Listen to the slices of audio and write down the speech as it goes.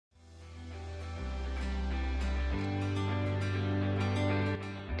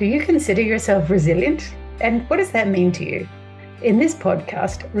Do you consider yourself resilient? And what does that mean to you? In this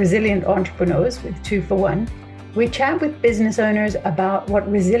podcast, Resilient Entrepreneurs with 2 for 1, we chat with business owners about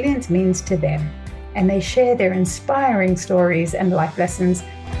what resilience means to them, and they share their inspiring stories and life lessons.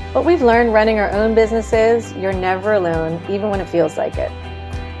 What we've learned running our own businesses, you're never alone, even when it feels like it.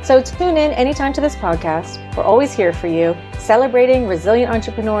 So tune in anytime to this podcast. We're always here for you, celebrating resilient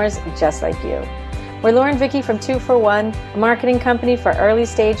entrepreneurs just like you. We're Laura and Vicky from 2 for 1, a marketing company for early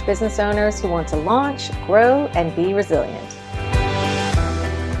stage business owners who want to launch, grow, and be resilient.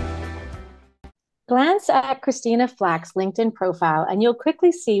 Glance at Christina Flach's LinkedIn profile and you'll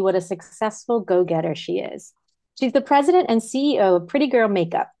quickly see what a successful go-getter she is. She's the president and CEO of Pretty Girl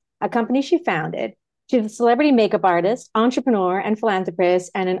Makeup, a company she founded. She's a celebrity makeup artist, entrepreneur, and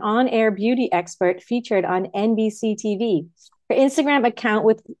philanthropist, and an on-air beauty expert featured on NBC TV. Her Instagram account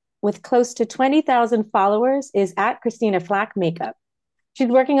with close to 20,000 followers is at Christina Flach Makeup. She's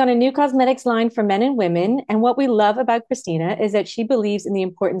working on a new cosmetics line for men and women. And what we love about Christina is that she believes in the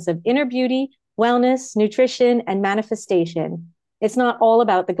importance of inner beauty, wellness, nutrition, and manifestation. It's not all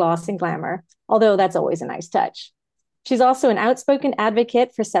about the gloss and glamour, although that's always a nice touch. She's also an outspoken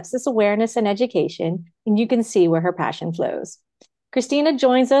advocate for sepsis awareness and education, and you can see where her passion flows. Christina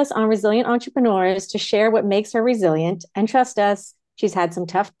joins us on Resilient Entrepreneurs to share what makes her resilient, and trust us, she's had some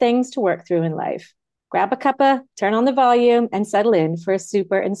tough things to work through in life. Grab a cuppa, turn on the volume, and settle in for a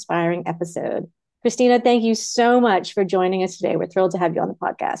super inspiring episode. Christina, thank you so much for joining us today. We're thrilled to have you on the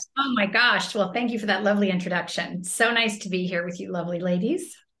podcast. Oh my gosh. Well, thank you for that lovely introduction. So nice to be here with you lovely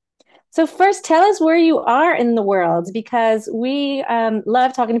ladies. So first, tell us where you are in the world, because we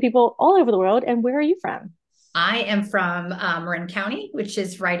love talking to people all over the world. And where are you from? I am from Marin County, which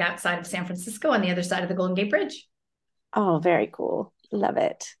is right outside of San Francisco on the other side of the Golden Gate Bridge. Oh, very cool. Love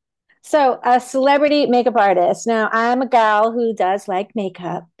it. So a celebrity makeup artist. Now, I'm a gal who does like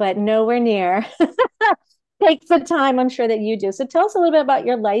makeup, but nowhere near takes the time I'm sure that you do. So tell us a little bit about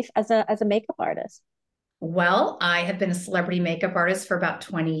your life as a makeup artist. Well, I have been a celebrity makeup artist for about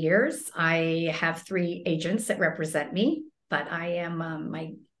 20 years. I have 3 agents that represent me, but I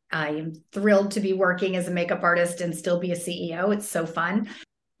am thrilled to be working as a makeup artist and still be a CEO. It's so fun.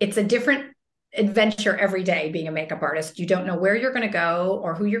 It's a different adventure every day being a makeup artist. You don't know where you're going to go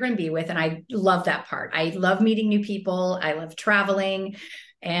or who you're going to be with. And I love that part. I love meeting new people. I love traveling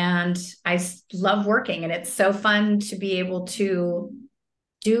and I love working. And it's so fun to be able to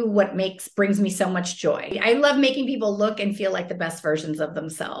do what brings me so much joy. I love making people look and feel like the best versions of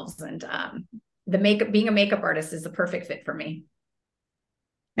themselves. And being a makeup artist is the perfect fit for me.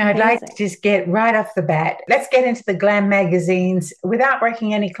 Now, I'd like to just get right off the bat. Let's get into the glam magazines without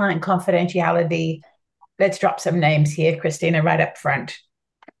breaking any client confidentiality. Let's drop some names here, Christina, right up front.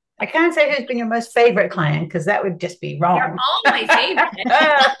 I can't say who's been your most favorite client because that would just be wrong. They're all my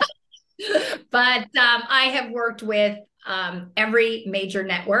favorite. But I have worked with every major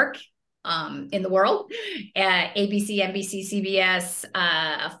network in the world, ABC, NBC,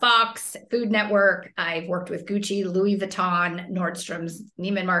 CBS, Fox, Food Network. I've worked with Gucci, Louis Vuitton, Nordstrom's,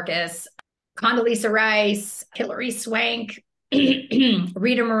 Neiman Marcus, Condoleezza Rice, Hilary Swank,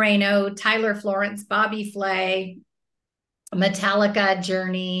 Rita Moreno, Tyler Florence, Bobby Flay, Metallica,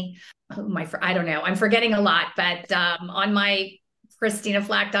 Journey. I don't know. I'm forgetting a lot, but on my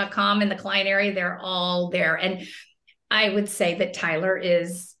ChristinaFlach.com in the client area, they're all there. And I would say that Tyler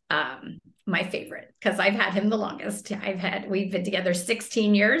is my favorite because I've had him the longest. We've been together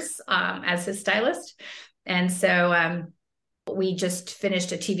 16 years as his stylist. And so we just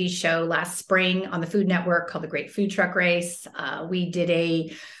finished a TV show last spring on the Food Network called The Great Food Truck Race. We did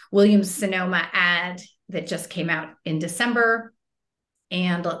a Williams-Sonoma ad that just came out in December.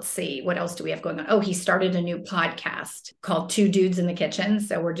 And let's see, what else do we have going on? Oh, he started a new podcast called 2 Dudes in the Kitchen.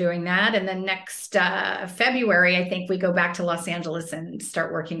 So we're doing that. And then next February, I think we go back to Los Angeles and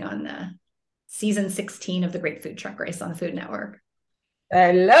start working on the season 16 of the Great Food Truck Race on the Food Network.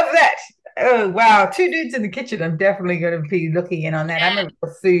 I love that. Oh, wow. 2 Dudes in the Kitchen. I'm definitely going to be looking in on that. I'm a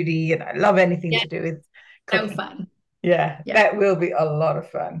real foodie and I love anything to do with cooking. So fun. Yeah, that will be a lot of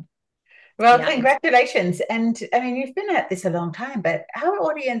fun. Well, congratulations. And I mean, you've been at this a long time, but a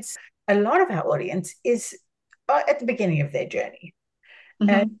lot of our audience is at the beginning of their journey.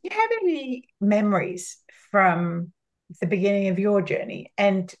 Mm-hmm. Do you have any memories from the beginning of your journey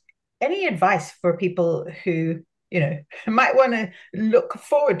and any advice for people who, might want to look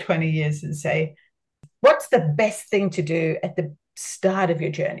forward 20 years and say, what's the best thing to do at the start of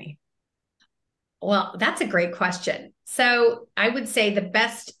your journey? Well, that's a great question. So I would say the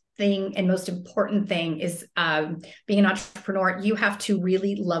best thing and most important thing is being an entrepreneur, you have to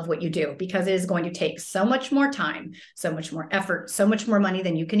really love what you do, because it is going to take so much more time, so much more effort, so much more money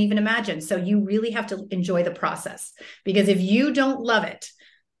than you can even imagine. So you really have to enjoy the process, because if you don't love it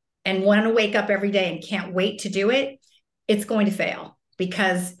and want to wake up every day and can't wait to do it, it's going to fail,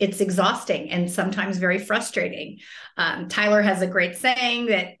 because it's exhausting and sometimes very frustrating. Tyler has a great saying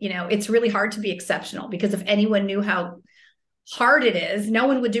that, it's really hard to be exceptional, because if anyone knew how hard it is, no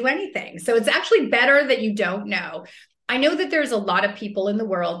one would do anything. So it's actually better that you don't know. I know that there's a lot of people in the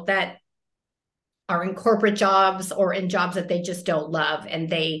world that are in corporate jobs or in jobs that they just don't love, and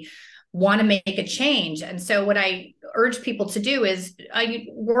they want to make a change. And so what I urge people to do is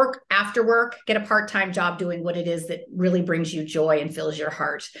work after work, get a part-time job doing what it is that really brings you joy and fills your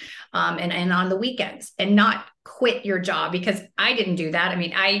heart. And on the weekends, and not quit your job, because I didn't do that. I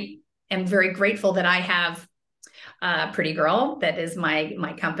mean, I am very grateful that I have Pretty Girl. That is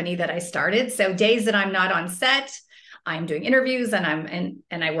my company that I started. So days that I'm not on set, I'm doing interviews and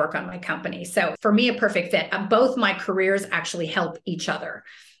I work on my company. So for me, a perfect fit. Both my careers actually help each other.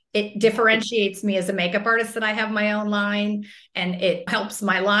 It differentiates me as a makeup artist that I have my own line, and it helps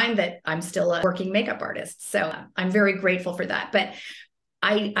my line that I'm still a working makeup artist. So I'm very grateful for that. But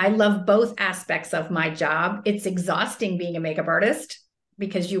I love both aspects of my job. It's exhausting being a makeup artist,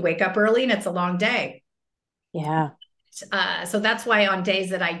 because you wake up early and it's a long day. Yeah. So that's why on days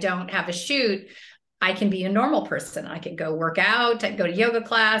that I don't have a shoot, I can be a normal person. I can go work out, I can go to yoga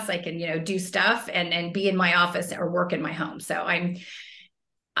class, I can, do stuff and be in my office or work in my home. So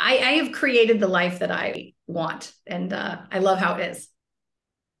I have created the life that I want, and I love how it is.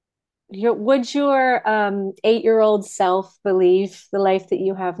 Would your 8-year-old self believe the life that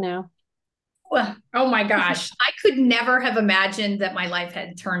you have now? Well, oh my gosh, I could never have imagined that my life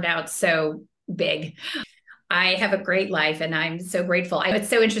had turned out so big. I have a great life, and I'm so grateful. It's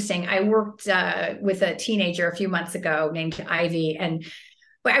so interesting. I worked with a teenager a few months ago named Ivy, and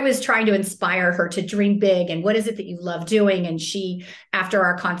I was trying to inspire her to dream big. And what is it that you love doing? And she, after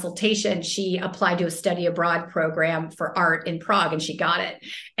our consultation, she applied to a study abroad program for art in Prague, and she got it.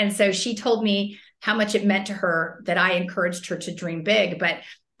 And so she told me how much it meant to her that I encouraged her to dream big. But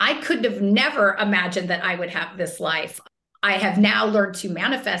I could have never imagined that I would have this life. I have now learned to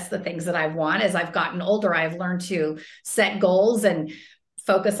manifest the things that I want. As I've gotten older, I've learned to set goals and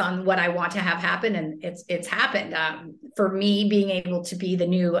focus on what I want to have happen. And it's happened. For me, being able to be the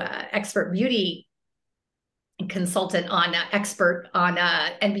new expert beauty consultant expert on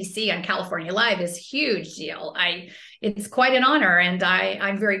NBC on California Live is a huge deal. It's quite an honor, and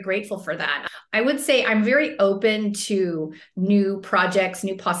I'm very grateful for that. I would say I'm very open to new projects,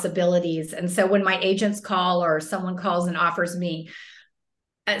 new possibilities. And so when my agents call or someone calls and offers me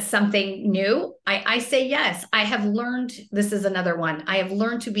something new, I say yes. I have learned, this is another one, I have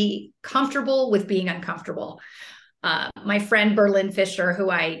learned to be comfortable with being uncomfortable. My friend Berlin Fisher, who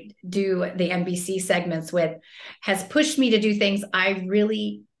I do the NBC segments with, has pushed me to do things I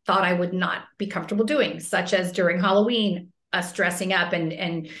really thought I would not be comfortable doing, such as during Halloween, us dressing up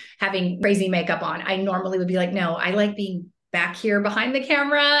and having crazy makeup on. I normally would be like, no, I like being back here behind the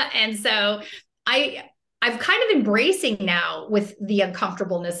camera. And so I've kind of embracing now with the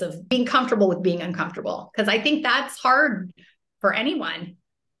uncomfortableness of being comfortable with being uncomfortable, because I think that's hard for anyone.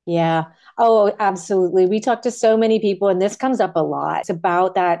 Yeah. Oh, absolutely. We talk to so many people, and this comes up a lot. It's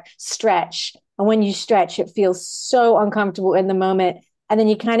about that stretch. And when you stretch, it feels so uncomfortable in the moment. And then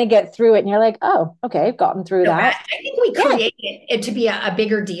you kind of get through it and you're like, oh, okay, I've gotten through that. I think we created it to be a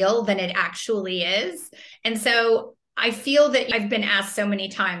bigger deal than it actually is. And so I feel that I've been asked so many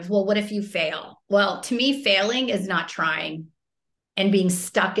times, well, what if you fail? Well, to me, failing is not trying and being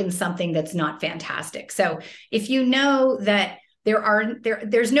stuck in something that's not fantastic. So if you know that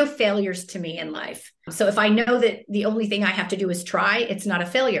there's no failures to me in life. So if I know that the only thing I have to do is try, it's not a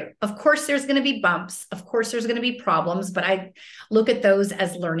failure. Of course, there's going to be bumps. Of course, there's going to be problems, but I look at those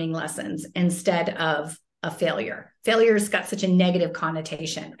as learning lessons instead of a failure. Failure's got such a negative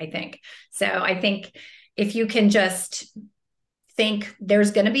connotation, I think. So I think if you can just think there's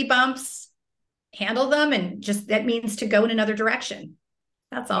going to be bumps, handle them, and just that means to go in another direction.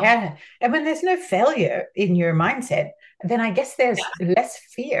 That's all. Yeah. And when there's no failure in your mindset, then I guess there's less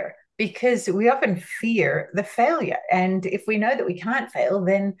fear, because we often fear the failure. And if we know that we can't fail,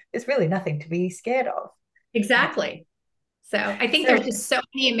 then there's really nothing to be scared of. Exactly. So I think there's just so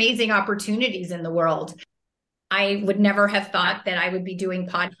many amazing opportunities in the world. I would never have thought that I would be doing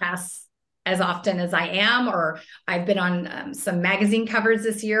podcasts as often as I am, or I've been on some magazine covers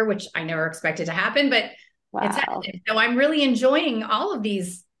this year, which I never expected to happen, but it's happening. So I'm really enjoying all of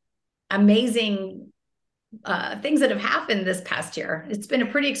these amazing things that have happened this past year. It's been a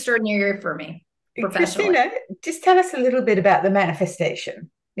pretty extraordinary year for me professionally. Christina, just tell us a little bit about the manifestation.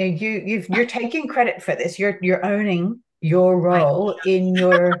 You're taking credit for this. You're owning your role in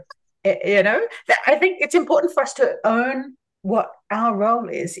your, I think it's important for us to own what our role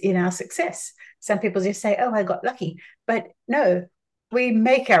is in our success. Some people just say, "Oh, I got lucky," but no, we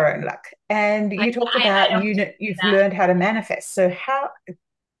make our own luck. And you talked about you've learned how to manifest. So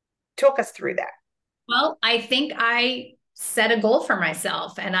talk us through that. Well, I think I set a goal for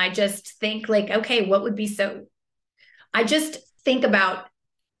myself, and I just think like, okay, what would be I just think about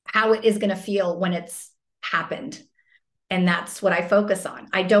how it is going to feel when it's happened. And that's what I focus on.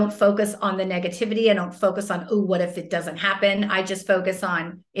 I don't focus on the negativity. I don't focus on, oh, what if it doesn't happen? I just focus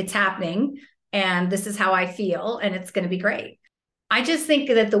on it's happening and this is how I feel and it's going to be great. I just think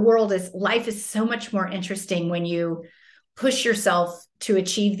that life is so much more interesting when you push yourself to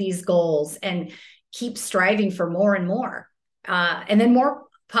achieve these goals and keep striving for more and more. And then more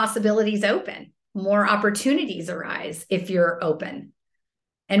possibilities open, more opportunities arise if you're open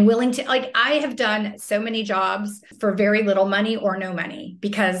and willing to, like, I have done so many jobs for very little money or no money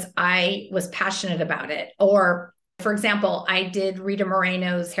because I was passionate about it. Or, for example, I did Rita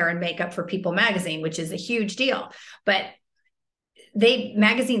Moreno's hair and makeup for People magazine, which is a huge deal, but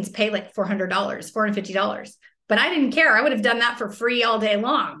magazines pay like $400, $450, but I didn't care. I would have done that for free all day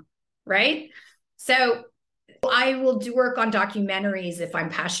long. Right. So I will do work on documentaries if I'm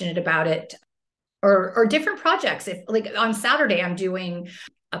passionate about it, or different projects. If, like, on Saturday, I'm doing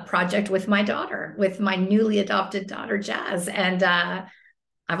a project with my daughter, with my newly adopted daughter, Jazz. And I'm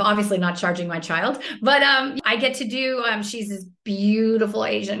obviously not charging my child, but I get to do, she's this beautiful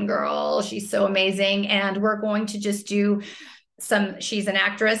Asian girl. She's so amazing. And we're going to just do she's an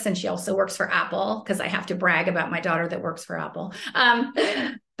actress and she also works for Apple, because I have to brag about my daughter that works for Apple.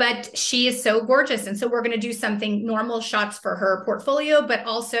 But she is so gorgeous. And so we're going to do something normal shots for her portfolio, but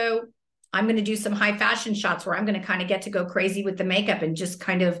also I'm going to do some high fashion shots where I'm going to kind of get to go crazy with the makeup and just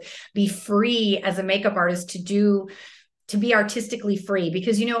kind of be free as a makeup artist to be artistically free.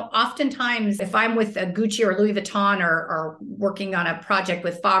 Because, oftentimes if I'm with a Gucci or Louis Vuitton or working on a project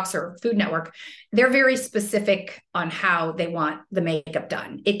with Fox or Food Network, they're very specific on how they want the makeup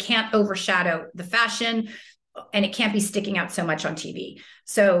done. It can't overshadow the fashion and it can't be sticking out so much on TV.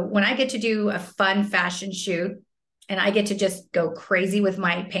 So when I get to do a fun fashion shoot and I get to just go crazy with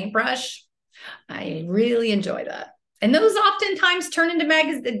my paintbrush, I really enjoy that. And those oftentimes turn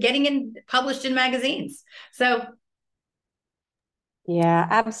into getting published in magazines. So yeah,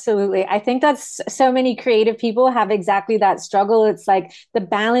 absolutely. I think that's so many creative people have exactly that struggle. It's like the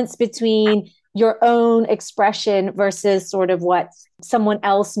balance between your own expression versus sort of what someone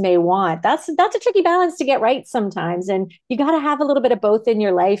else may want. That's a tricky balance to get right sometimes. And you got to have a little bit of both in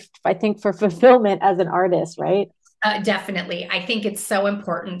your life, I think, for fulfillment as an artist, right? Definitely. I think it's so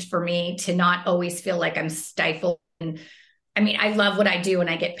important for me to not always feel like I'm stifled. I mean, I love what I do and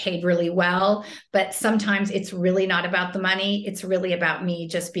I get paid really well, but sometimes it's really not about the money. It's really about me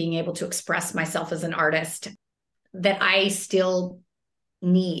just being able to express myself as an artist that I still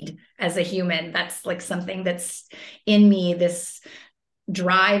need as a human. That's like something that's in me, this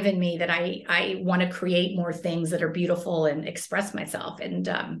drive in me that I want to create more things that are beautiful and express myself.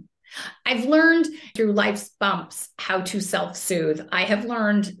 And I've learned through life's bumps how to self-soothe. I have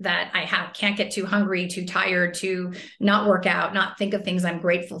learned that I can't get too hungry, too tired, to not work out, not think of things I'm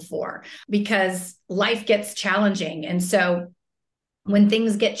grateful for, because life gets challenging. And so when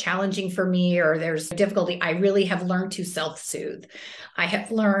things get challenging for me or there's difficulty, I really have learned to self-soothe. I have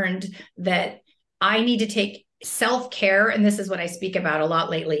learned that I need to take self-care, and this is what I speak about a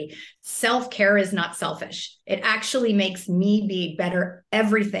lot lately. Self-care is not selfish. It actually makes me be better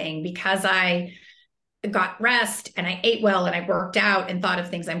everything because I got rest and I ate well and I worked out and thought of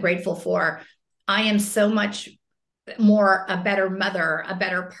things I'm grateful for. I am so much more a better mother, a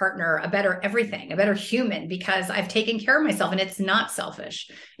better partner, a better everything, a better human, because I've taken care of myself. And it's not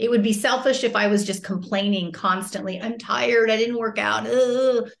selfish. It would be selfish if I was just complaining constantly. I'm tired. I didn't work out.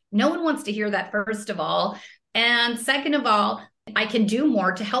 Ugh. No one wants to hear that, first of all. And second of all, I can do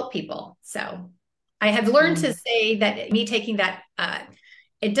more to help people. So I have learned to say that me taking that,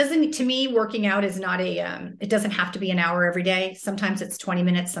 it doesn't, to me, working out is not it doesn't have to be an hour every day. Sometimes it's 20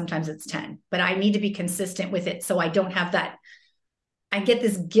 minutes, sometimes it's 10, but I need to be consistent with it. So I don't have that. I get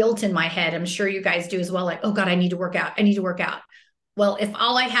this guilt in my head. I'm sure you guys do as well. Like, oh God, I need to work out. I need to work out. Well, if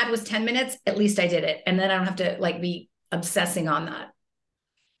all I had was 10 minutes, at least I did it. And then I don't have to be obsessing on that.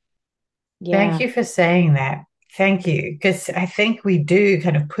 Yeah. Thank you for saying that. Thank you. Because I think we do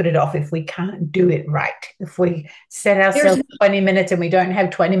kind of put it off if we can't do it right. If we set There's ourselves 20 minutes and we don't have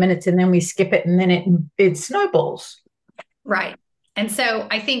 20 minutes and then we skip it and then it snowballs. right. And so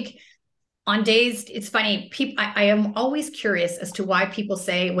I think on days, it's funny, people, I am always curious as to why people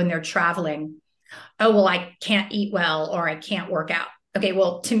say when they're traveling, oh, well, I can't eat well or I can't work out. Okay,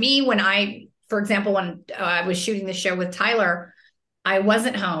 well, to me, for example, when I was shooting the show with Tyler, I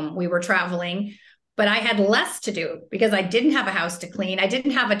wasn't home. We were traveling, but I had less to do because I didn't have a house to clean. I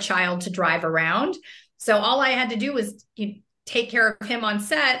didn't have a child to drive around. So all I had to do was take care of him on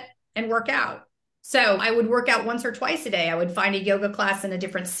set and work out. So I would work out once or twice a day. I would find a yoga class in a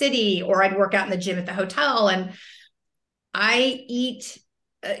different city, or I'd work out in the gym at the hotel. And I eat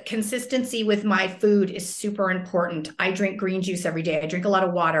consistency with my food is super important. I drink green juice every day. I drink a lot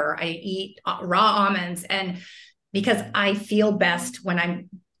of water. I eat raw almonds, and because I feel best when I'm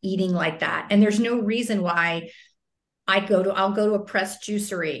eating like that. And there's no reason why I'll go to a pressed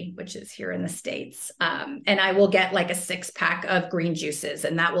juicery, which is here in the States. And I will get like a 6-pack of green juices,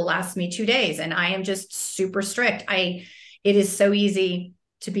 and that will last me 2 days. And I am just super strict. It is so easy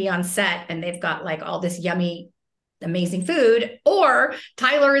to be on set and they've got like all this yummy, amazing food, or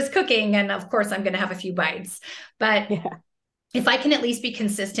Tyler is cooking. And of course I'm going to have a few bites, but if I can at least be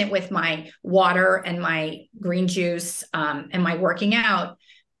consistent with my water and my green juice, and my working out,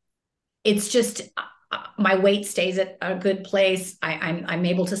 it's just, my weight stays at a good place. I'm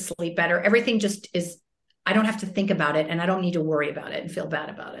able to sleep better. Everything just is, I don't have to think about it, and I don't need to worry about it and feel bad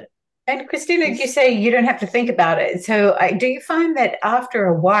about it. And Christina, you say you don't have to think about it. So do you find that after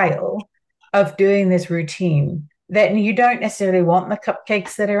a while of doing this routine, that you don't necessarily want the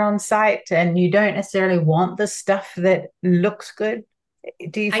cupcakes that are on site and you don't necessarily want the stuff that looks good?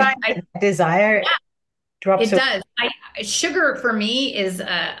 Do you find that desire drops? It does. Sugar for me is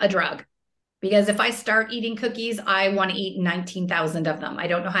a drug. Because if I start eating cookies, I want to eat 19,000 of them. I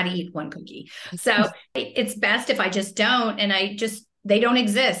don't know how to eat one cookie. So it's best if I just don't, and they don't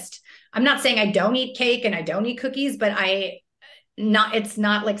exist. I'm not saying I don't eat cake and I don't eat cookies, but it's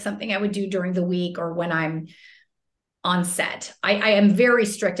not like something I would do during the week or when I'm on set. I am very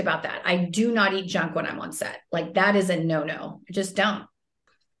strict about that. I do not eat junk when I'm on set. Like that is a no-no. I just don't.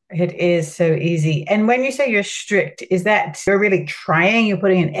 It is so easy. And when you say you're strict, is that you're really trying, you're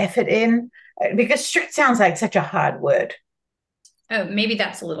putting an effort in? Because strict sounds like such a hard word. Oh, maybe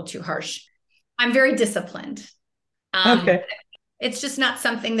that's a little too harsh. I'm very disciplined. Okay. It's just not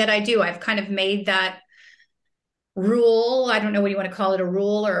something that I do. I've kind of made that rule. I don't know what you want to call it, a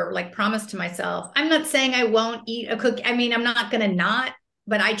rule or like promise to myself. I'm not saying I won't eat a cookie. I mean, I'm not going to not,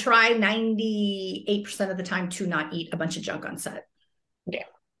 but I try 98% of the time to not eat a bunch of junk on set. Yeah.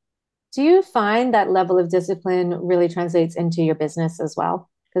 Do you find that level of discipline really translates into your business as well?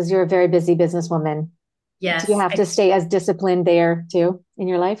 Because you're a very busy businesswoman. Yes. Do you have to stay as disciplined there too in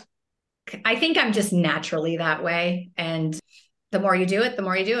your life? I think I'm just naturally that way. And the more you do it, the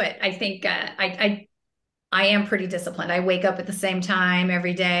more you do it. I think I am pretty disciplined. I wake up at the same time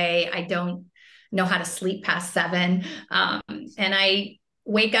every day. I don't know how to sleep past 7. And I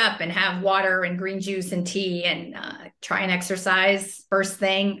wake up and have water and green juice and tea and try and exercise first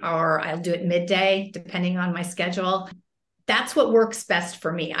thing, or I'll do it midday, depending on my schedule. That's what works best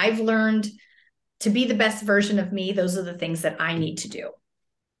for me. I've learned to be the best version of me. Those are the things that I need to do.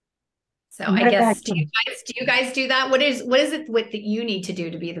 So I guess, do you guys do that? What is it that you need to do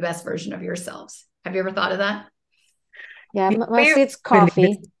to be the best version of yourselves? Have you ever thought of that? Yeah, mostly it's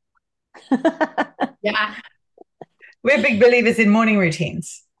coffee. Yeah. We're big believers in morning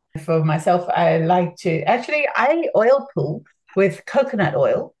routines. For myself, I like to, I oil pull with coconut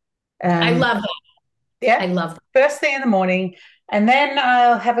oil. I love that. Yeah. I love that. First thing in the morning. And then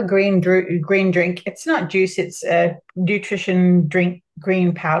I'll have a green drink. It's not juice, it's a nutrition drink,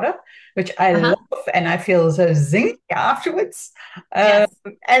 green powder, which I love. And I feel so zing afterwards. Yes.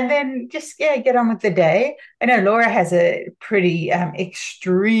 And then just, get on with the day. I know Laura has a pretty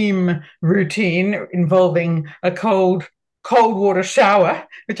extreme routine involving a cold water shower,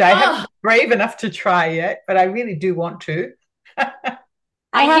 which I haven't been brave enough to try yet, but I really do want to.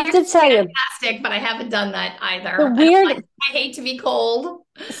 I have to tell you, fantastic, but I haven't done that either. The weird, I hate to be cold.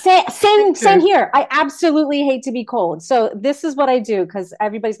 Same here. I absolutely hate to be cold. So this is what I do, because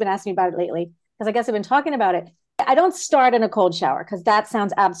everybody's been asking me about it lately, because I guess I've been talking about it. I don't start in a cold shower because that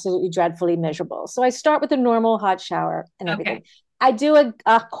sounds absolutely dreadfully miserable. So I start with a normal hot shower and everything. Okay. I do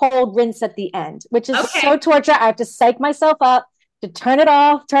a cold rinse at the end, which is so torture. I have to psych myself up to turn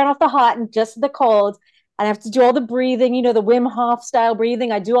off the hot and just the cold. And I have to do all the breathing, the Wim Hof style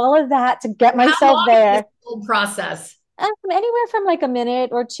breathing. I do all of that to get myself there. Whole process. Anywhere from like a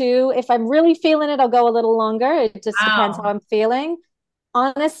minute or two. If I'm really feeling it, I'll go a little longer. It just depends how Wow. I'm feeling.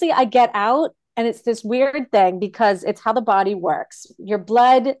 Honestly, I get out and it's this weird thing because it's how the body works.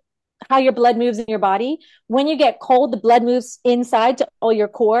 How your blood moves in your body. When you get cold, the blood moves inside to all your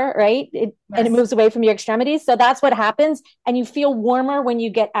core, right? And it Yes. moves away from your extremities. So that's what happens. And you feel warmer when you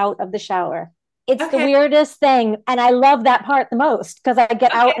get out of the shower. It's the Okay. weirdest thing. And I love that part the most because I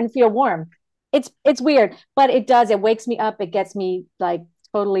get out Okay. and feel warm. It's weird, but it wakes me up. It gets me like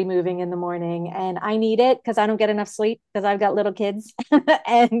totally moving in the morning. And I need it because I don't get enough sleep because I've got little kids.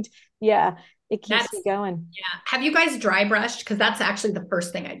 And yeah, it keeps me That's, going. yeah. Have you guys dry brushed? Because that's actually the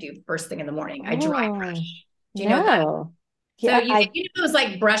first thing I do first thing in the morning. I dry Oh, brush. Do you know what that? no. So Yeah, you know those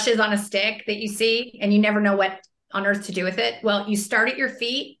like brushes on a stick that you see and you never know what on earth to do with it? Well, you start at your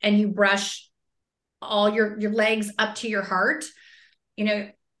feet and you brush all your legs up to your heart, you know,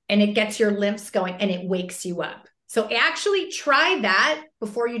 and it gets your lymphs going and it wakes you up. So actually try that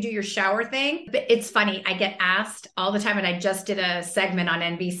before you do your shower thing. But it's funny, I get asked all the time, and I just did a segment on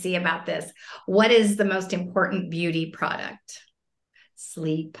NBC about this. What is the most important beauty product?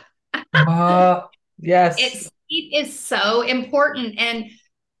 Sleep. Yes. Sleep is so important. And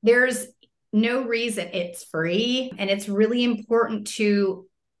there's no reason. It's free and it's really important to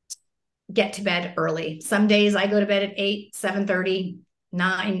get to bed early. Some days I go to bed at 8, 7:30,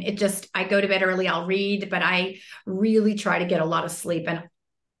 9. I go to bed early, I'll read, but I really try to get a lot of sleep, and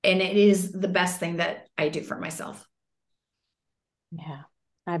it is the best thing that I do for myself. yeah,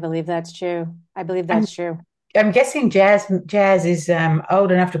 I believe that's true. I believe I'm, that's true. I'm guessing Jazz is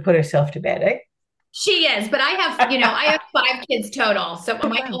old enough to put herself to bed, eh? She is, but I have 5 kids total. So Oh,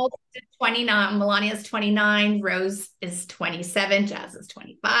 my wow. oldest is 29, Melania is 29, Rose is 27, Jazz is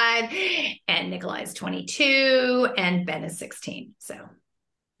 25, and Nikolai is 22, and Ben is 16. So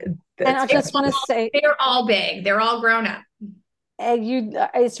And That's I just want to say, they're all big. They're all grown up.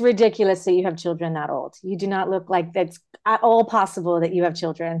 it's ridiculous that you have children that old. You do not look like that's at all possible that you have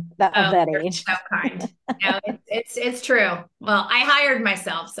children that of Oh, that you're age. so kind. No, it's true. Well, I hired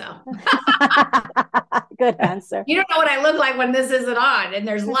myself, so Good answer. you don't know what I look like when this isn't on and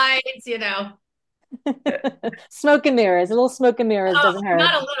there's lights. Smoke and mirrors. A little smoke and mirrors Oh, doesn't hurt.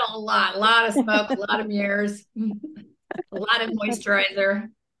 not a little, a lot of smoke, a lot of mirrors, a lot of moisturizer.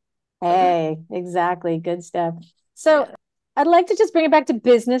 Hey, exactly. Good stuff. So Yeah. I'd like to just bring it back to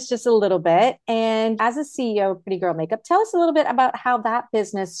business just a little bit. And as a CEO of Pretty Girl Makeup, tell us a little bit about how that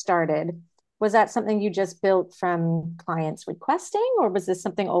business started. Was that something you just built from clients requesting, or was this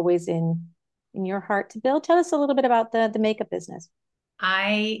something always in your heart to build? Tell us a little bit about the makeup business.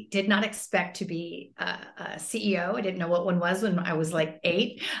 I did not expect to be a CEO. I didn't know what one was when I was like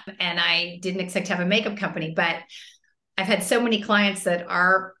 8, and I didn't expect to have a makeup company, but I've had so many clients that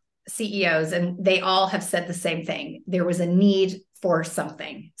are CEOs, and they all have said the same thing. There was a need for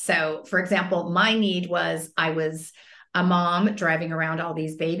something. So, for example, my need was I was a mom driving around all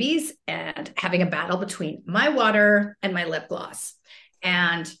these babies and having a battle between my water and my lip gloss.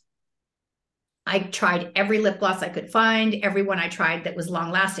 And I tried every lip gloss I could find. Every one I tried that was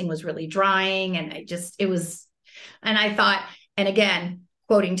long lasting was really drying. And and I thought, and again,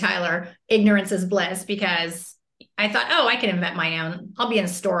 quoting Tyler, ignorance is bliss, because I thought, oh, I can invent my own. I'll be in a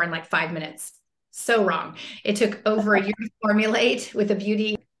store in like 5 minutes. So wrong. It took over a year to formulate with a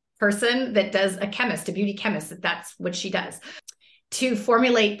beauty person that does a beauty chemist, that's what she does, to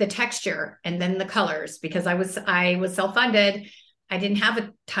formulate the texture and then the colors, because I was self-funded. I didn't have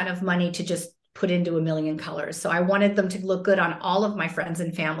a ton of money to just put into a million colors. So I wanted them to look good on all of my friends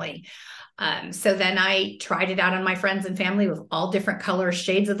and family. So then I tried it out on my friends and family with all different colors,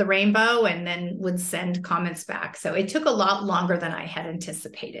 shades of the rainbow, and then would send comments back. So it took a lot longer than I had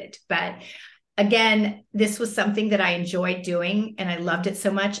anticipated. But again, this was something that I enjoyed doing and I loved it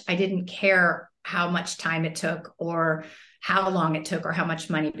so much. I didn't care how much time it took or how long it took or how much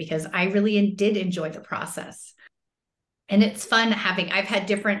money, because I really did enjoy the process. And it's fun I've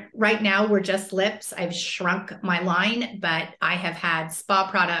had right now we're just lips. I've shrunk my line, but I have had spa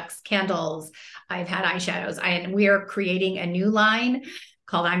products, candles. I've had eyeshadows. And we are creating a new line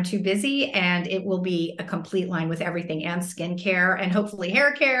called I'm Too Busy. And it will be a complete line with everything and skincare and hopefully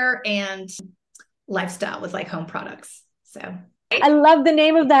hair care and lifestyle with like home products. So I love the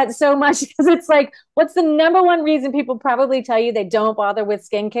name of that so much because it's like, what's the number one reason people probably tell you they don't bother with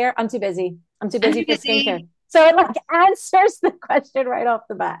skincare? I'm too busy. I'm too busy for skincare. So it like answers the question right off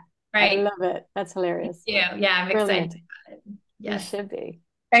the bat. Right. I love it. That's hilarious. Yeah, I'm Brilliant. excited about it. Yes. You should be.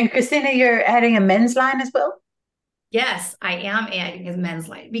 And Christina, you're adding a men's line as well? Yes, I am adding a men's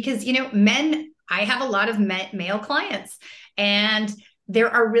line because, I have a lot of male clients, and there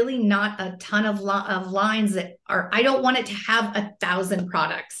are really not a ton of lines that are, I don't want it to have 1,000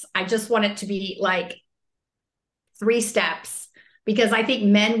 products. I just want it to be like 3 steps, because I think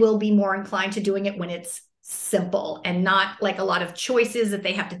men will be more inclined to doing it when it's simple and not like a lot of choices that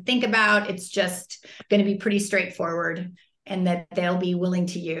they have to think about. It's just going to be pretty straightforward and that they'll be willing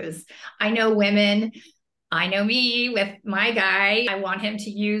to use. I know women, I know me with my guy, I want him to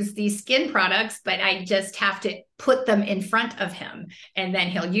use these skin products, but I just have to put them in front of him and then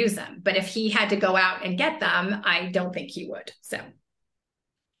he'll use them. But if he had to go out and get them, I don't think he would. So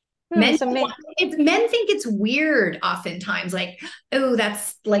men think it's weird oftentimes, like, oh,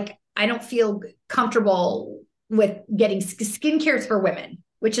 that's like, I don't feel comfortable with getting skincare for women,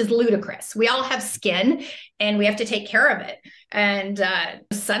 which is ludicrous. We all have skin and we have to take care of it. And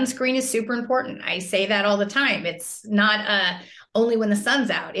sunscreen is super important. I say that all the time. It's not only when the sun's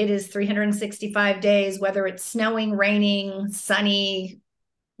out. It is 365 days, whether it's snowing, raining, sunny,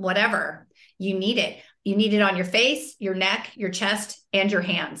 whatever. You need it. You need it on your face, your neck, your chest, and your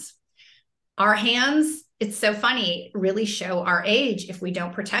hands. Our hands, it's so funny, really show our age if we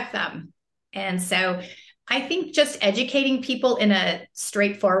don't protect them. And so I think just educating people in a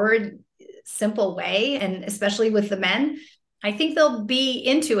straightforward, simple way, and especially with the men, I think they'll be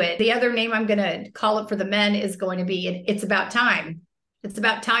into it. The other name I'm going to call it for the men is going to be, it's about time. It's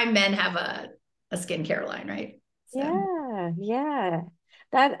about time men have a skincare line, right? So. Yeah.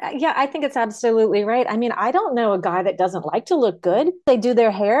 I think it's absolutely right. I mean, I don't know a guy that doesn't like to look good. They do their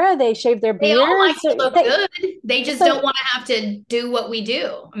hair, they shave their beard. They all like to look good. They just don't want to have to do what we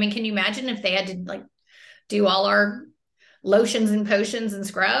do. I mean, can you imagine if they had to like do all our lotions and potions and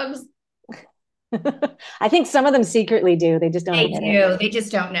scrubs? I think some of them secretly do. They just don't. They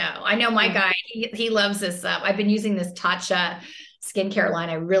just don't know. I know my guy, he loves this. I've been using this Tatcha skincare line.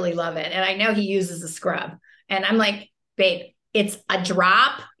 I really love it. And I know he uses a scrub. And I'm like, babe, it's a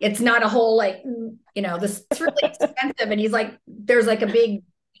drop. It's not a whole, like, this is really expensive. And he's like, there's like a big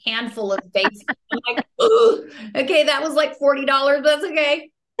handful of face. I'm like, ooh, okay, that was like $40. That's okay.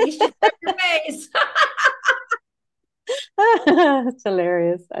 You should scrub your face. That's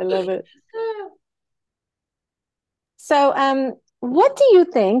hilarious. I love it. So, what do you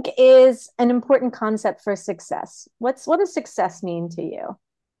think is an important concept for success? What does success mean to you?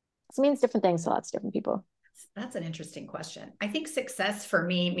 It means different things to lots of different people. That's an interesting question. I think success for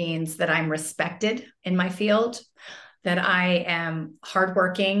me means that I'm respected in my field, that I am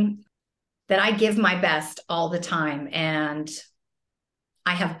hardworking, that I give my best all the time, and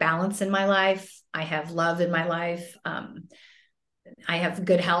I have balance in my life. I have love in my life. I have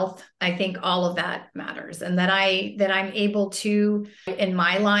good health. I think all of that matters, and that I'm able to, in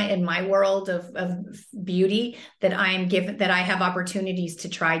my world of beauty, that I have opportunities to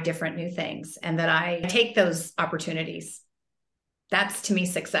try different new things, and that I take those opportunities. That's to me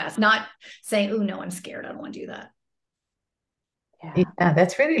success. Not saying, "Oh no, I'm scared. I don't want to do that." Yeah,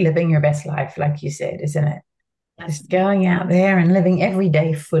 that's really living your best life, like you said, isn't it? Just going out there and living every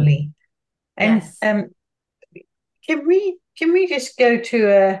day fully. And yes. Can we just go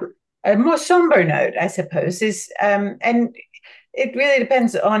to a more somber note, I suppose, and it really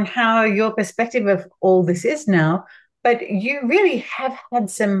depends on how your perspective of all this is now, but you really have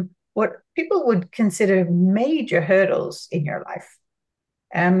had some, what people would consider major hurdles in your life.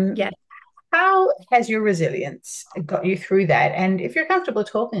 Yes. How has your resilience got you through that? And if you're comfortable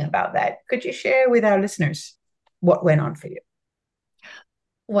talking about that, could you share with our listeners what went on for you?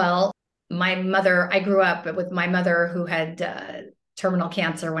 Well, I grew up with my mother who had terminal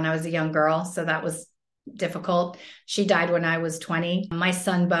cancer when I was a young girl. So that was difficult. She died when I was 20. My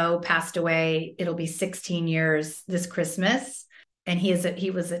son, Bo, passed away. It'll be 16 years this Christmas. And he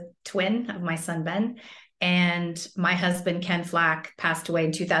was a twin of my son, Ben. And my husband, Ken Flach, passed away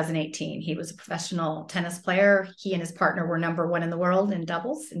in 2018. He was a professional tennis player. He and his partner were number 1 in the world in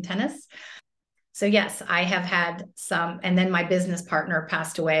doubles in tennis. So yes, I have had some. And then my business partner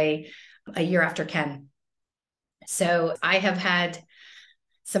passed away a year after Ken. So I have had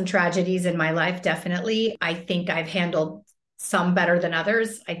some tragedies in my life, definitely. I think I've handled some better than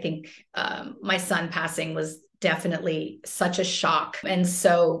others. I think my son passing was definitely such a shock. And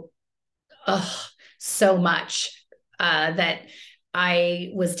so much that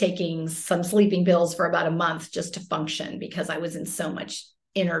I was taking some sleeping pills for about a month just to function because I was in so much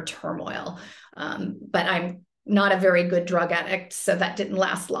inner turmoil. But I'm not a very good drug addict, so that didn't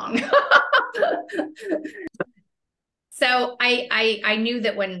last long. So I knew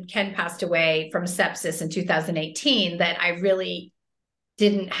that when Ken passed away from sepsis in 2018, that I really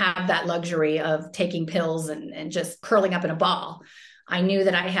didn't have that luxury of taking pills and just curling up in a ball. I knew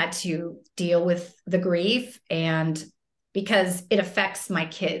that I had to deal with the grief and because it affects my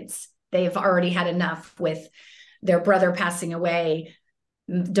kids. They've already had enough with their brother passing away,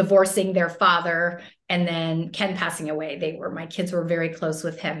 divorcing their father, and then Ken passing away. My kids were very close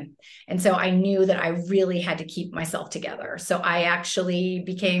with him. And so I knew that I really had to keep myself together. So I actually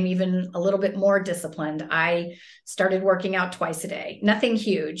became even a little bit more disciplined. I started working out twice a day, nothing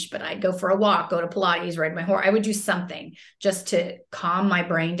huge, but I'd go for a walk, go to Pilates, ride my horse. I would do something just to calm my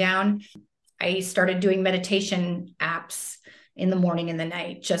brain down. I started doing meditation apps in the morning and the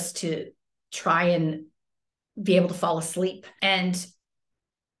night just to try and be able to fall asleep, and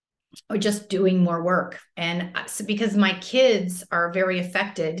or just doing more work. And so because my kids are very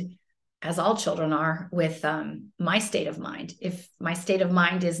affected, as all children are, with my state of mind. If my state of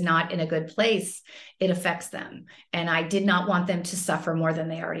mind is not in a good place, it affects them. And I did not want them to suffer more than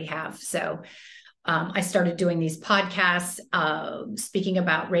they already have. So I started doing these podcasts, speaking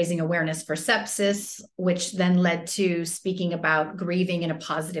about raising awareness for sepsis, which then led to speaking about grieving in a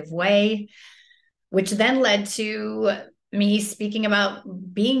positive way, which then led to me speaking about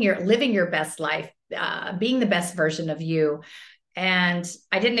living your best life, being the best version of you. And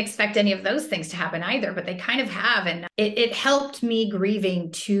I didn't expect any of those things to happen either, but they kind of have. And it helped me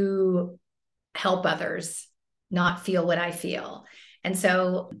grieving to help others not feel what I feel. And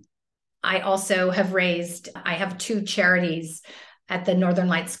so I also I have 2 charities at the Northern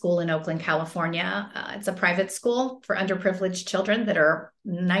Lights School in Oakland, California. It's a private school for underprivileged children that are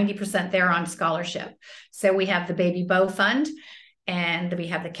 90% there on scholarship. So we have the Baby Bo Fund, and we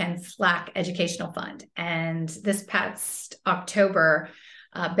have the Ken Flach Educational Fund. And this past October,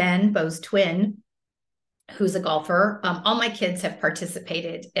 Ben, Bo's twin, who's a golfer, all my kids have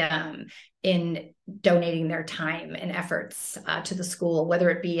participated in donating their time and efforts to the school, whether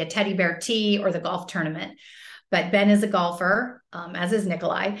it be a teddy bear tea or the golf tournament. But Ben is a golfer, as is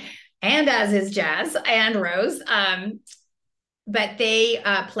Nikolai, and as is Jazz and Rose. But they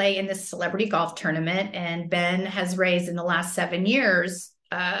play in this celebrity golf tournament. And Ben has raised in the last 7 years,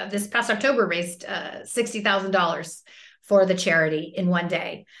 this past October, raised $60,000 for the charity in one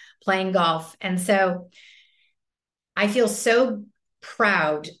day playing golf. And so I feel so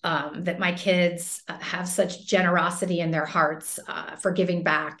proud that my kids have such generosity in their hearts for giving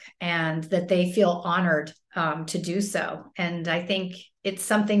back, and that they feel honored to do so. And I think it's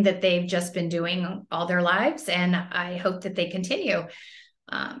something that they've just been doing all their lives. And I hope that they continue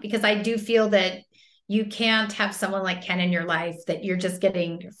because I do feel that you can't have someone like Ken in your life that you're just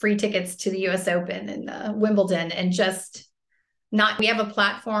getting free tickets to the US Open and Wimbledon and just not. We have a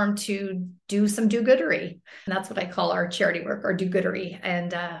platform to do some do-goodery. And that's what I call our charity work, our do-goodery.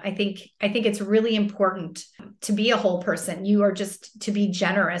 And I think it's really important to be a whole person. You are just to be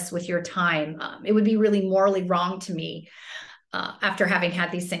generous with your time. It would be really morally wrong to me after having had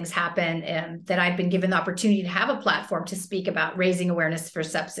these things happen, and that I've been given the opportunity to have a platform to speak about raising awareness for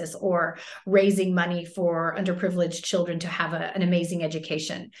sepsis or raising money for underprivileged children to have an amazing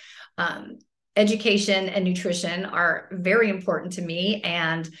education. Education and nutrition are very important to me.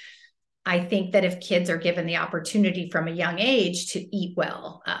 And I think that if kids are given the opportunity from a young age to eat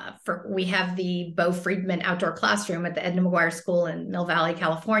well, we have the Bo Friedman outdoor classroom at the Edna McGuire School in Mill Valley,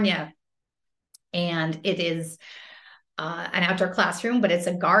 California. And it is an outdoor classroom, but it's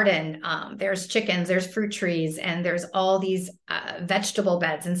a garden. There's chickens, there's fruit trees, and there's all these vegetable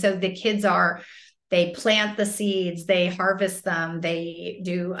beds. And so the kids they plant the seeds, they harvest them, they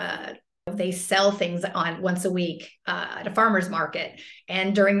sell things once a week at a farmer's market.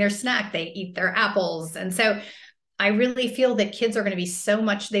 And during their snack, they eat their apples. And so I really feel that kids are going to be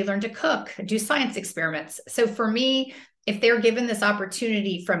they learn to cook, do science experiments. So for me, if they're given this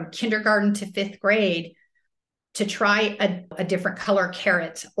opportunity from kindergarten to 5th grade to try a different color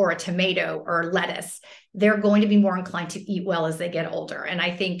carrot or a tomato or lettuce, they're going to be more inclined to eat well as they get older. And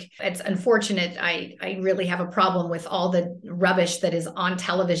I think it's unfortunate. I really have a problem with all the rubbish that is on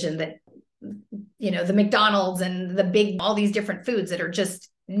television, that the McDonald's and all these different foods that are just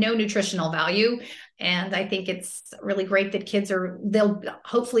no nutritional value. And I think it's really great that they'll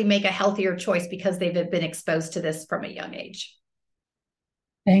hopefully make a healthier choice because they've been exposed to this from a young age.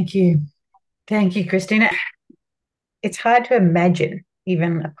 Thank you. Thank you, Christina. It's hard to imagine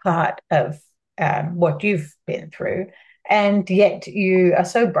even a part of what you've been through. And yet you are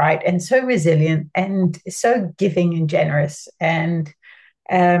so bright and so resilient and so giving and generous. And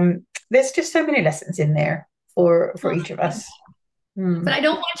there's just so many lessons in there for each of us. But I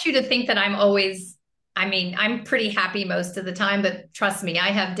don't want you to think that I'm pretty happy most of the time, but trust me, I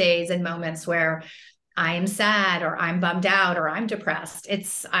have days and moments where I am sad or I'm bummed out or I'm depressed.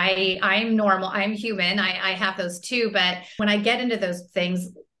 I'm normal. I'm human. I have those too. But when I get into those things,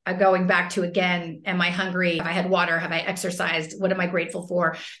 going back to, again, am I hungry? Have I had water? Have I exercised? What am I grateful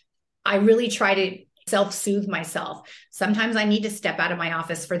for? I really try to self-soothe myself. Sometimes I need to step out of my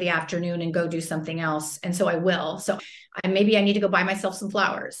office for the afternoon and go do something else. And so I will. So maybe I need to go buy myself some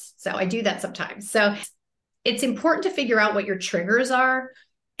flowers. So I do that sometimes. So it's important to figure out what your triggers are.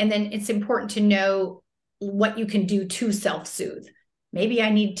 And then it's important to know what you can do to self-soothe. Maybe I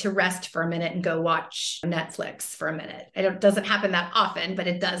need to rest for a minute and go watch Netflix for a minute. It doesn't happen that often, but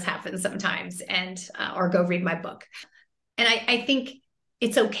it does happen sometimes, and or go read my book. And I think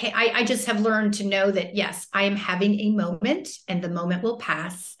it's okay. I just have learned to know that, yes, I am having a moment and the moment will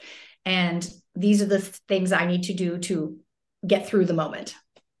pass. And these are the things I need to do to get through the moment.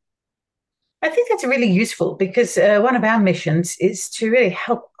 I think that's really useful because one of our missions is to really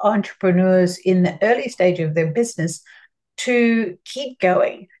help entrepreneurs in the early stage of their business to keep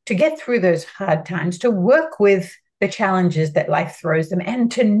going, to get through those hard times, to work with the challenges that life throws them,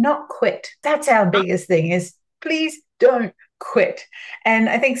 and to not quit. That's our biggest thing, is please don't quit. And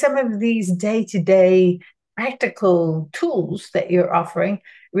I think some of these day-to-day practical tools that you're offering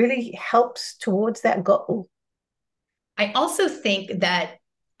really helps towards that goal. I also think that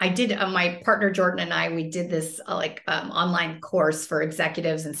I did, my partner Jordan and I, we did this online course for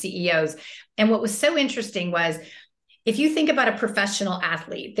executives and CEOs. And what was so interesting was, if you think about a professional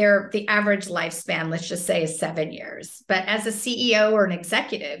athlete, the average lifespan, let's just say, is 7 years. But as a CEO or an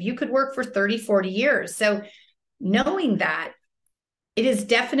executive, you could work for 30, 40 years. So knowing that, it is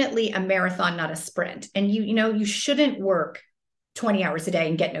definitely a marathon, not a sprint. And you shouldn't work 20 hours a day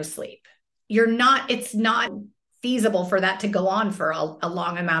and get no sleep. It's not feasible for that to go on for a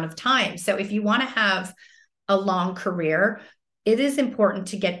long amount of time. So if you want to have a long career, it is important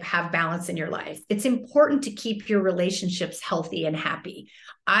to have balance in your life. It's important to keep your relationships healthy and happy.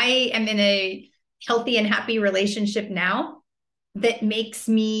 I am in a healthy and happy relationship now that makes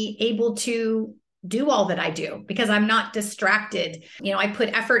me able to do all that I do because I'm not distracted. I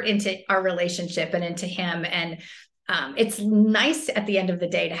put effort into our relationship and into him. And it's nice at the end of the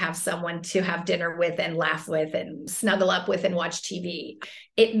day to have someone to have dinner with and laugh with and snuggle up with and watch TV.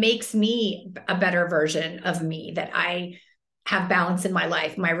 It makes me a better version of me, that I have balance in my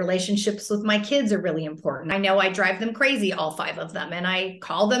life. My relationships with my kids are really important. I know I drive them crazy, all 5 of them, and I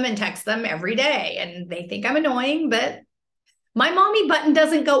call them and text them every day, and they think I'm annoying, but my mommy button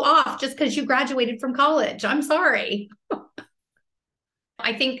doesn't go off just because you graduated from college. I'm sorry.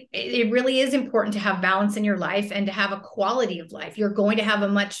 I think it really is important to have balance in your life and to have a quality of life. You're going to have a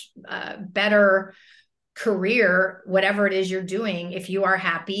much better career, whatever it is you're doing, if you are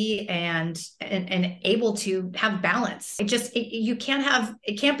happy and able to have balance.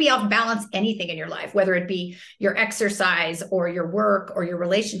 It can't be off balance anything in your life, whether it be your exercise or your work or your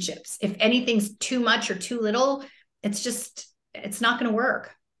relationships. If anything's too much or too little, it's not going to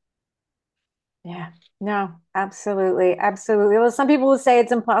work. Yeah, no, absolutely. Absolutely. Well, some people would say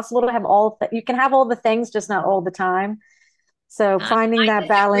it's impossible to have you can have all the things, just not all the time. So finding that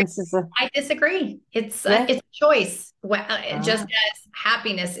balance is I disagree. It's a choice. Just as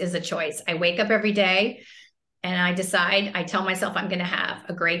happiness is a choice. I wake up every day and I tell myself I'm going to have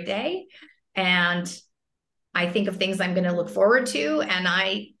a great day. And I think of things I'm going to look forward to, and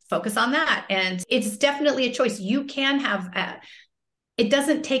I focus on that. And it's definitely a choice. You can have it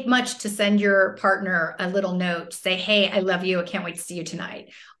doesn't take much to send your partner a little note, say, hey, I love you. I can't wait to see you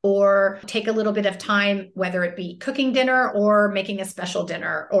tonight. Or take a little bit of time, whether it be cooking dinner or making a special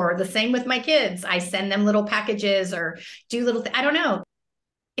dinner, or the same with my kids. I send them little packages or do I don't know.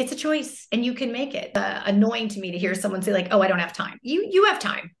 It's a choice and you can make it. Annoying to me to hear someone say oh, I don't have time. You have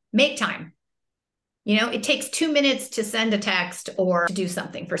time. Make time. It takes 2 minutes to send a text or to do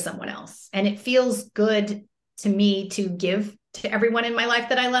something for someone else. And it feels good to me to give to everyone in my life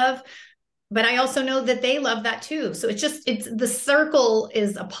that I love, but I also know that they love that too. So it's the circle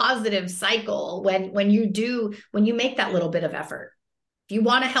is a positive cycle when you make that little bit of effort. If you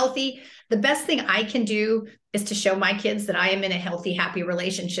want the best thing I can do is to show my kids that I am in a healthy, happy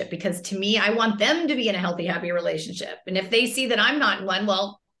relationship, because to me, I want them to be in a healthy, happy relationship. And if they see that I'm not in one,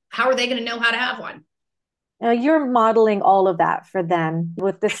 well, how are they going to know how to have one? You're modeling all of that for them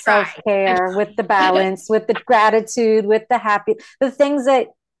with the self-care, with the balance, with the gratitude, with the things that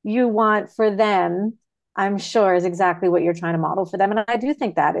you want for them, I'm sure is exactly what you're trying to model for them. And I do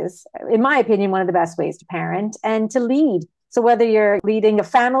think that is, in my opinion, one of the best ways to parent and to lead. So whether you're leading a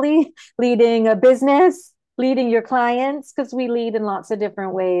family, leading a business, leading your clients, because we lead in lots of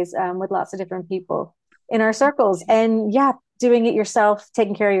different ways with lots of different people in our circles. And doing it yourself,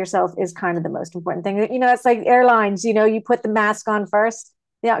 taking care of yourself is kind of the most important thing. It's like airlines, you put the mask on first,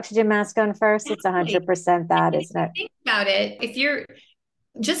 the oxygen mask on first. It's 100% that, isn't it? Think about it. If you're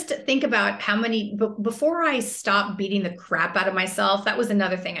just think about how many, before I stopped beating the crap out of myself, that was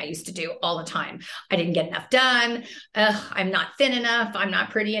another thing I used to do all the time. I didn't get enough done. I'm not thin enough. I'm not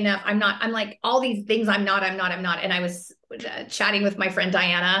pretty enough. I'm like all these things. I'm not. And I was chatting with my friend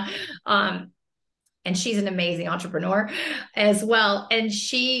Diana, and she's an amazing entrepreneur as well. And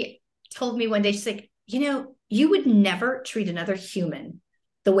she told me one day, she's like, you would never treat another human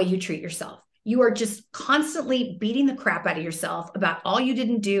the way you treat yourself. You are just constantly beating the crap out of yourself about all you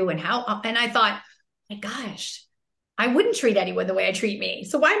didn't do and how, and I thought, my gosh, I wouldn't treat anyone the way I treat me.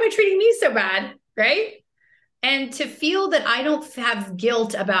 So why am I treating me so bad? Right. And to feel that I don't have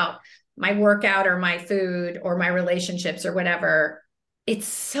guilt about my workout or my food or my relationships or whatever, it's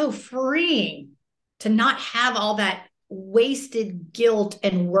so freeing to not have all that wasted guilt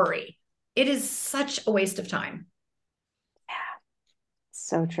and worry. It is such a waste of time. Yeah,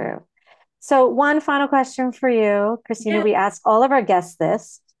 so true. So one final question for you, Christina. Yeah. We ask all of our guests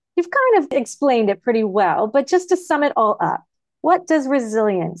this. You've kind of explained it pretty well, but just to sum it all up, what does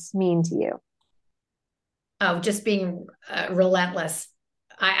resilience mean to you? Oh, just being relentless.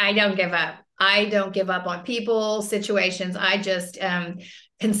 I don't give up. I don't give up on people, situations. I just,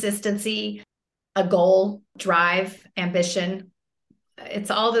 consistency, a goal, drive, ambition.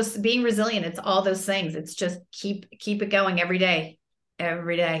 It's all this, being resilient. It's all those things. It's just keep it going every day.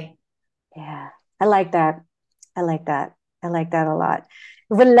 Yeah, I like that. I like that a lot.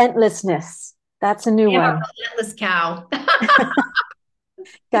 Relentlessness. That's a new one. Relentless cow.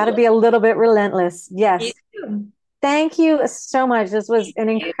 Got to be a little bit relentless. Yes. Thank you so much. This was an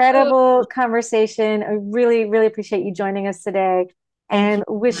incredible conversation. I really, really appreciate you joining us today, and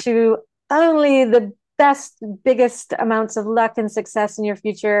wish you only the best, biggest amounts of luck and success in your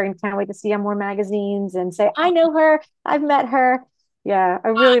future, and can't wait to see you on more magazines and say, I know her, I've met her. Yeah, I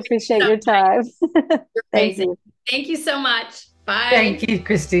really appreciate your time. Thank you. Thank you so much. Bye. Thank you,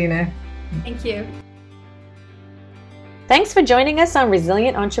 Christina. Thank you. Thanks for joining us on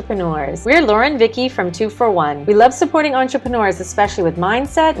Resilient Entrepreneurs. We're Laura and Vicky from 241. We love supporting entrepreneurs, especially with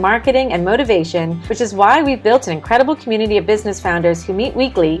mindset, marketing, and motivation, which is why we've built an incredible community of business founders who meet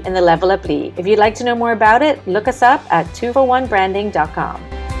weekly in the Level Up League. If you'd like to know more about it, look us up at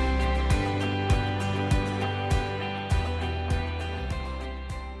 241branding.com.